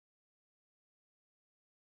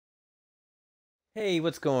Hey,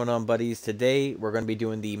 what's going on, buddies? Today we're going to be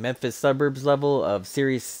doing the Memphis Suburbs level of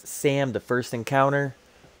Serious Sam, the First Encounter.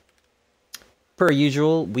 Per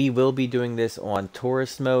usual, we will be doing this on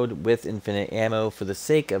tourist mode with infinite ammo for the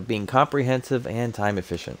sake of being comprehensive and time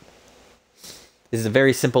efficient. This is a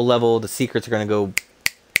very simple level. The secrets are going to go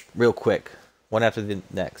real quick, one after the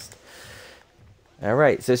next.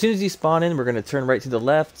 Alright, so as soon as you spawn in, we're going to turn right to the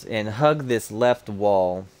left and hug this left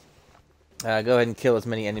wall. Go ahead and kill as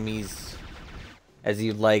many enemies as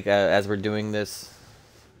you'd like as we're doing this.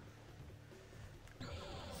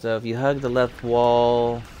 So if you hug the left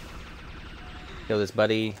wall, kill this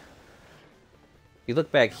buddy. If you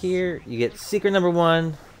look back here, you get secret number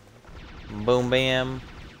 1. Boom, bam.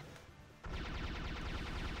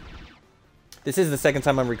 This is the second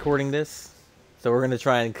time I'm recording this, so we're going to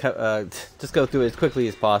try and just go through it as quickly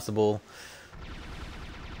as possible.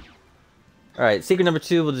 Alright, secret number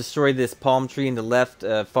 2 will destroy this palm tree in the left,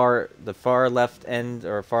 far left end,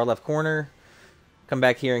 or far left corner. Come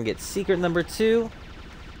back here and get secret number 2.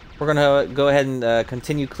 We're going to go ahead and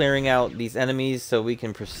continue clearing out these enemies so we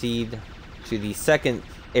can proceed to the second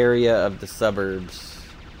area of the suburbs.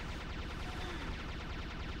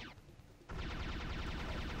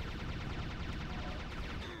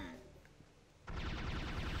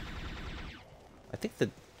 I think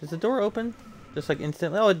does the door open? Just like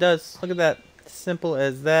instantly? Oh, it does. Look at that. Simple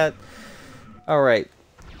as that. Alright.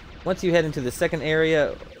 Once you head into the second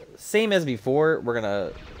area, same as before, we're going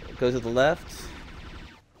to go to the left.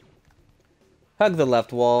 Hug the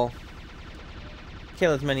left wall.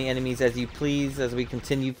 Kill as many enemies as you please as we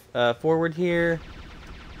continue forward here.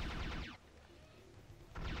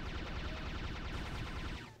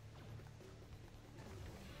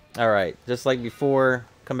 Alright, just like before,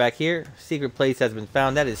 come back here. Secret place has been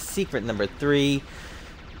found. That is secret number 3.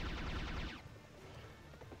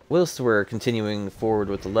 Whilst we're continuing forward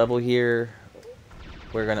with the level here,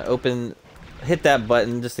 we're going to hit that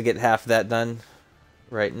button just to get half of that done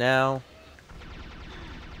right now.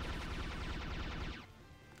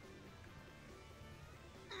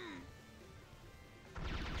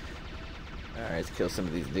 Alright, let's kill some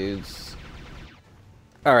of these dudes.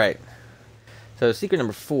 Alright, so secret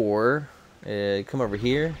number 4, come over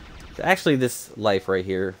here. It's actually this life right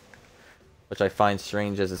here, which I find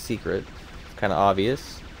strange as a secret. It's kind of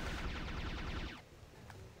obvious.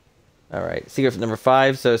 Alright, secret number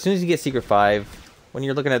 5. So as soon as you get secret 5, when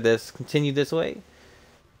you're looking at this, continue this way.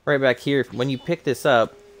 Right back here, when you pick this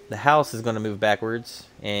up, the house is going to move backwards,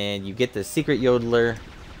 and you get the secret yodeler.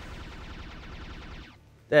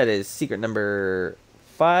 That is secret number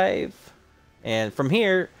 5. And from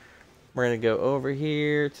here, we're going to go over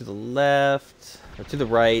here to the left, or to the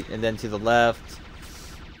right, and then to the left.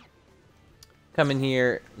 Come in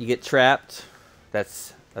here, you get trapped.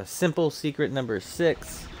 That's a simple secret number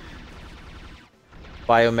 6.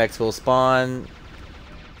 Biomechs will spawn,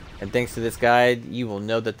 and thanks to this guide, you will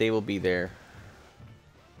know that they will be there.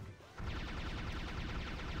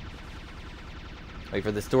 Wait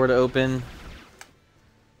for this door to open.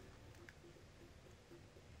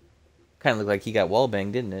 Kind of looked like he got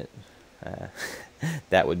wallbanged, didn't it?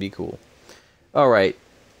 That would be cool. Alright,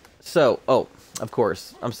 so, oh, of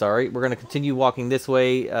course, I'm sorry. We're going to continue walking this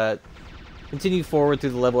way. Continue forward through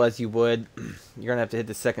the level as you would. You're going to have to hit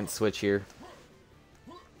the second switch here.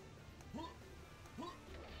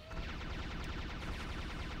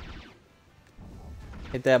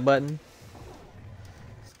 Hit that button.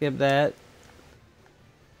 Skip that.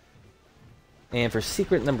 And for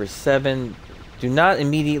secret number 7, do not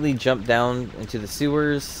immediately jump down into the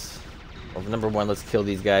sewers. Well, number 1, let's kill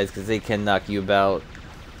these guys because they can knock you about.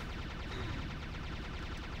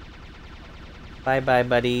 Bye-bye,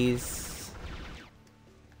 buddies.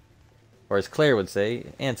 Or as Claire would say,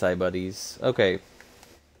 anti-buddies. Okay.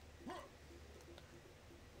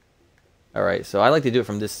 Alright, so I like to do it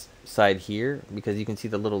from this side here because you can see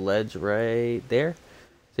the little ledge right there.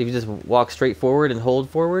 So if you just walk straight forward and hold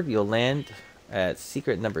forward, you'll land at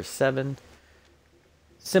secret number 7.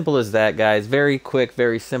 Simple as that, guys. Very quick,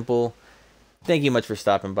 very simple. Thank you much for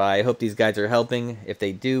stopping by. I hope these guys are helping. If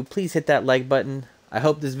they do, please hit that like button. I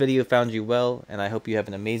hope this video found you well, and I hope you have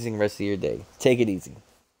an amazing rest of your day. Take it easy.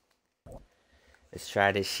 Let's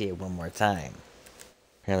try this shit one more time.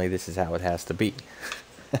 Apparently this is how it has to be.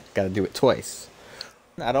 Gotta do it twice.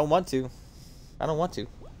 I don't want to. I don't want to.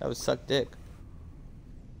 That would suck dick.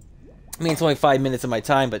 I mean, it's only 5 minutes of my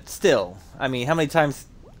time, but still. I mean, how many times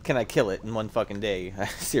can I kill it in one fucking day?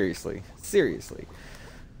 Seriously. Seriously.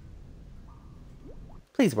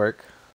 Please work.